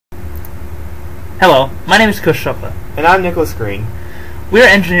Hello, my name is Kush. And I'm Nicholas Green. We are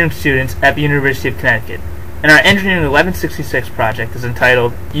engineering students at the University of Connecticut, and our Engineering 1166 project is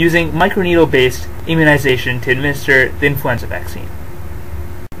entitled Using Microneedle-Based Immunization to Administer the Influenza Vaccine.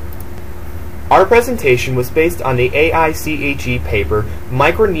 Our presentation was based on the AICHE paper,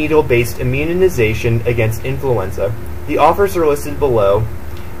 Microneedle-Based Immunization Against Influenza. The authors are listed below,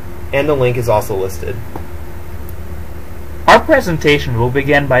 and the link is also listed. Our presentation will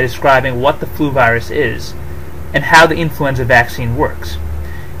begin by describing what the flu virus is and how the influenza vaccine works.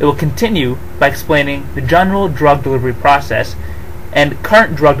 It will continue by explaining the general drug delivery process and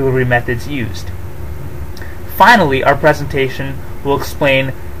current drug delivery methods used. Finally, our presentation will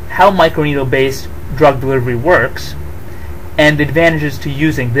explain how microneedle-based drug delivery works and the advantages to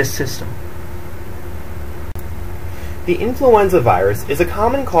using this system. The influenza virus is a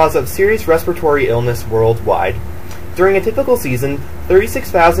common cause of serious respiratory illness worldwide. During a typical season,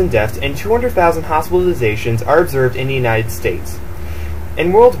 36,000 deaths and 200,000 hospitalizations are observed in the United States.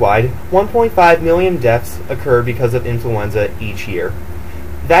 And worldwide, 1.5 million deaths occur because of influenza each year.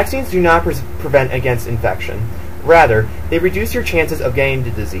 Vaccines do not prevent against infection. Rather, they reduce your chances of getting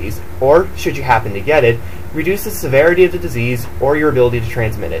the disease, or, should you happen to get it, reduce the severity of the disease or your ability to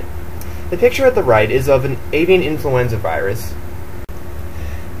transmit it. The picture at the right is of an avian influenza virus.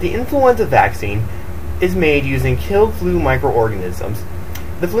 The influenza vaccine is made using killed flu microorganisms.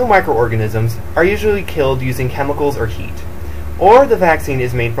 The flu microorganisms are usually killed using chemicals or heat. Or the vaccine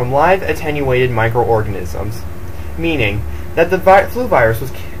is made from live attenuated microorganisms, meaning that the flu virus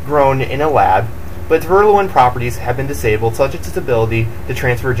was grown in a lab, but its virulent properties have been disabled, such as its ability to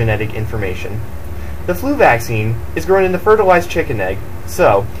transfer genetic information. The flu vaccine is grown in the fertilized chicken egg,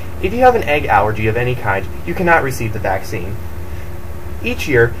 so if you have an egg allergy of any kind, you cannot receive the vaccine. Each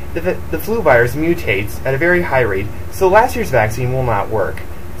year, the flu virus mutates at a very high rate, so last year's vaccine will not work.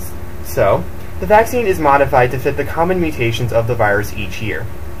 So, the vaccine is modified to fit the common mutations of the virus each year.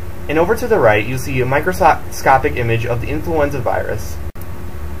 And over to the right, you'll see a microscopic image of the influenza virus.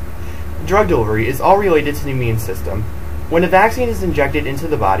 Drug delivery is all related to the immune system. When a vaccine is injected into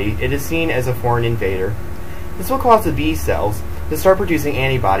the body, it is seen as a foreign invader. This will cause the B cells to start producing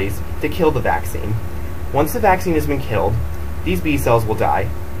antibodies to kill the vaccine. Once the vaccine has been killed, these B cells will die,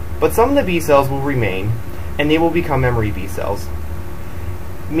 but some of the B cells will remain, and they will become memory B cells.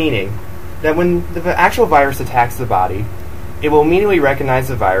 Meaning that when the actual virus attacks the body, it will immediately recognize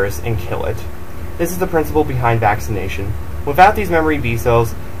the virus and kill it. This is the principle behind vaccination. Without these memory B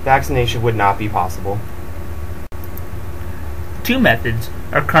cells, vaccination would not be possible. Two methods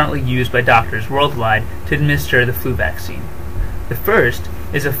are currently used by doctors worldwide to administer the flu vaccine. The first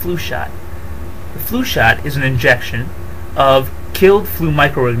is a flu shot. The flu shot is an injection of killed flu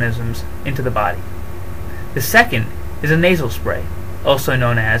microorganisms into the body. The second is a nasal spray, also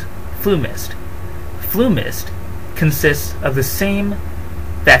known as flu mist. Flu mist consists of the same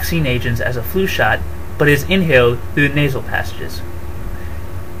vaccine agents as a flu shot, but is inhaled through the nasal passages.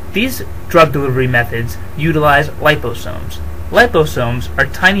 These drug delivery methods utilize liposomes. Liposomes are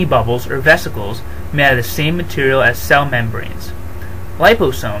tiny bubbles or vesicles made out of the same material as cell membranes.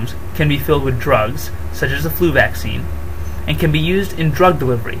 Liposomes can be filled with drugs, such as the flu vaccine, and can be used in drug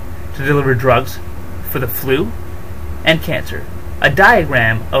delivery to deliver drugs for the flu and cancer. A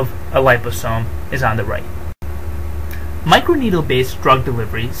diagram of a liposome is on the right. Microneedle-based drug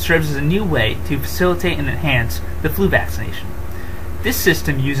delivery serves as a new way to facilitate and enhance the flu vaccination. This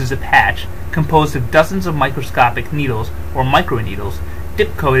system uses a patch composed of dozens of microscopic needles, or microneedles,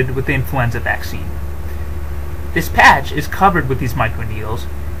 dip-coated with the influenza vaccine. This patch is covered with these microneedles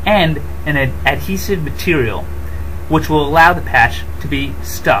and an adhesive material which will allow the patch to be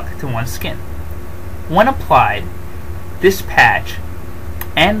stuck to one's skin. When applied, this patch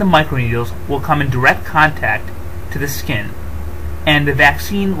and the microneedles will come in direct contact to the skin, and the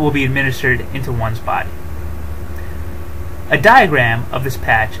vaccine will be administered into one's body. A diagram of this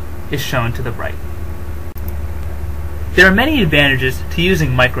patch is shown to the right. There are many advantages to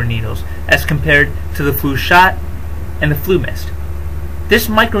using microneedles as compared to the flu shot and the flu mist. This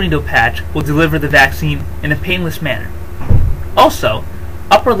microneedle patch will deliver the vaccine in a painless manner. Also,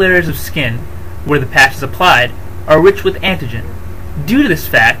 upper layers of skin where the patch is applied are rich with antigen. Due to this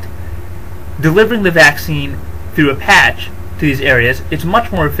fact, delivering the vaccine through a patch to these areas is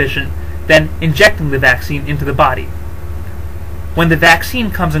much more efficient than injecting the vaccine into the body. When the vaccine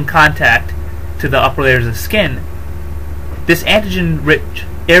comes in contact to the upper layers of skin, this antigen-rich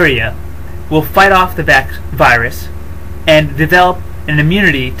area will fight off the virus and develop an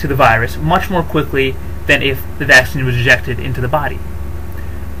immunity to the virus much more quickly than if the vaccine was injected into the body.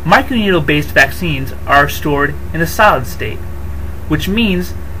 Microneedle-based vaccines are stored in a solid state, which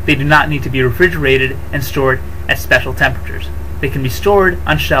means They do not need to be refrigerated and stored at special temperatures. They can be stored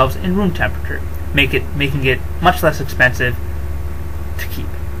on shelves in room temperature, making it much less expensive to keep.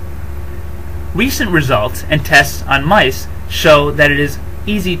 Recent results and tests on mice show that it is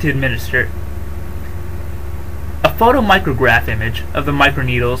easy to administer. A photomicrograph image of the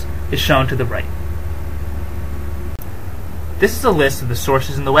microneedles is shown to the right. This is a list of the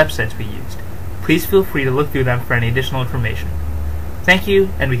sources and the websites we used. Please feel free to look through them for any additional information. Thank you,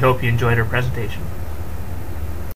 and we hope you enjoyed our presentation.